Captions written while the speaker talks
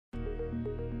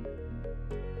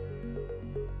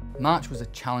March was a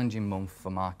challenging month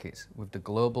for markets, with the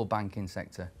global banking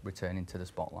sector returning to the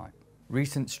spotlight.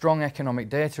 Recent strong economic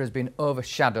data has been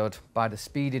overshadowed by the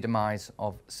speedy demise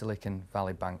of Silicon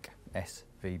Valley Bank,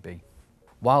 SVB.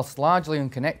 Whilst largely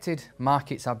unconnected,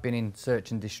 markets have been in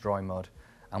search and destroy mode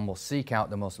and will seek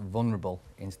out the most vulnerable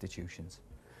institutions.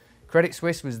 Credit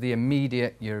Suisse was the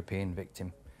immediate European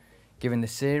victim. Given the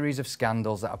series of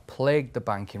scandals that have plagued the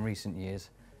bank in recent years,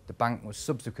 the bank was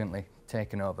subsequently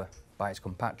taken over by its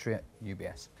compatriot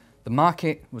UBS. The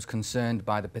market was concerned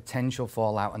by the potential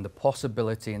fallout and the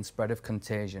possibility and spread of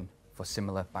contagion for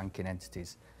similar banking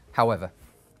entities. However,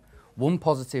 one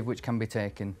positive which can be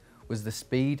taken was the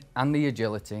speed and the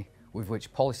agility with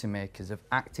which policymakers have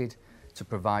acted to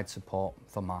provide support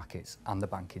for markets and the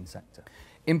banking sector.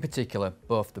 In particular,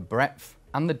 both the breadth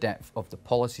and the depth of the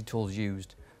policy tools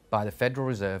used by the Federal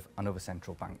Reserve and other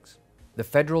central banks. The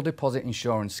Federal Deposit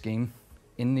Insurance Scheme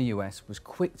in the US was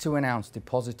quick to announce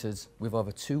depositors with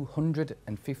over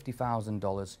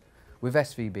 $250,000 with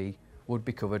SVB would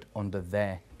be covered under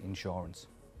their insurance.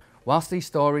 Whilst these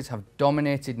stories have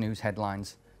dominated news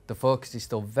headlines, the focus is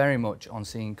still very much on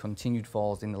seeing continued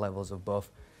falls in the levels of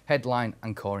both headline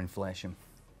and core inflation.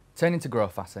 Turning to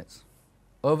growth assets.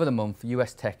 Over the month,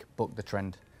 US tech bucked the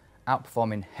trend,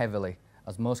 outperforming heavily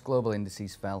as most global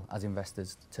indices fell as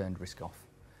investors turned risk off.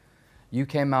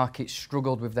 UK markets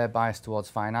struggled with their bias towards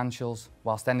financials,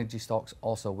 whilst energy stocks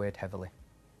also weighed heavily.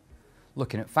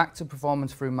 Looking at factor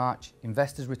performance through March,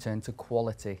 investors returned to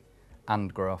quality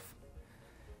and growth.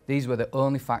 These were the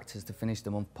only factors to finish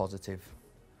the month positive.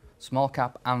 Small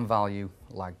cap and value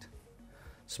lagged.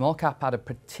 Small cap had a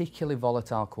particularly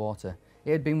volatile quarter.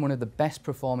 It had been one of the best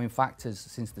performing factors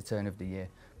since the turn of the year,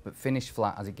 but finished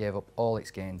flat as it gave up all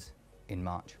its gains in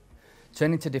March.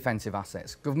 Turning to defensive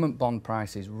assets, government bond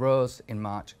prices rose in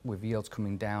March with yields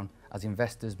coming down as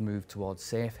investors moved towards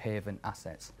safe haven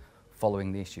assets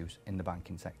following the issues in the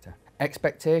banking sector.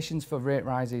 Expectations for rate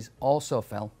rises also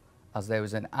fell as there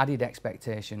was an added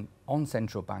expectation on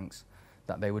central banks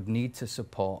that they would need to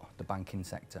support the banking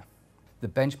sector. The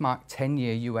benchmark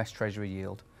 10-year US Treasury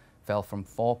yield fell from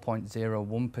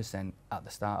 4.01% at the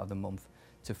start of the month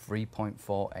to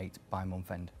 3.48% by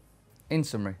month end. In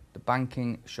summary, the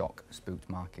banking shock spooked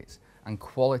markets and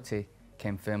quality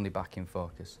came firmly back in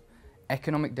focus.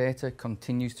 Economic data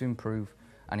continues to improve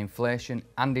and inflation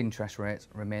and interest rates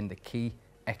remain the key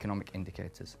economic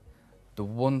indicators. The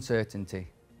one certainty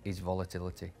is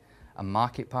volatility, and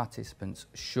market participants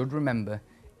should remember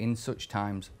in such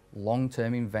times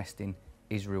long-term investing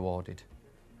is rewarded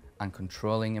and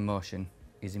controlling emotion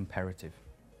is imperative.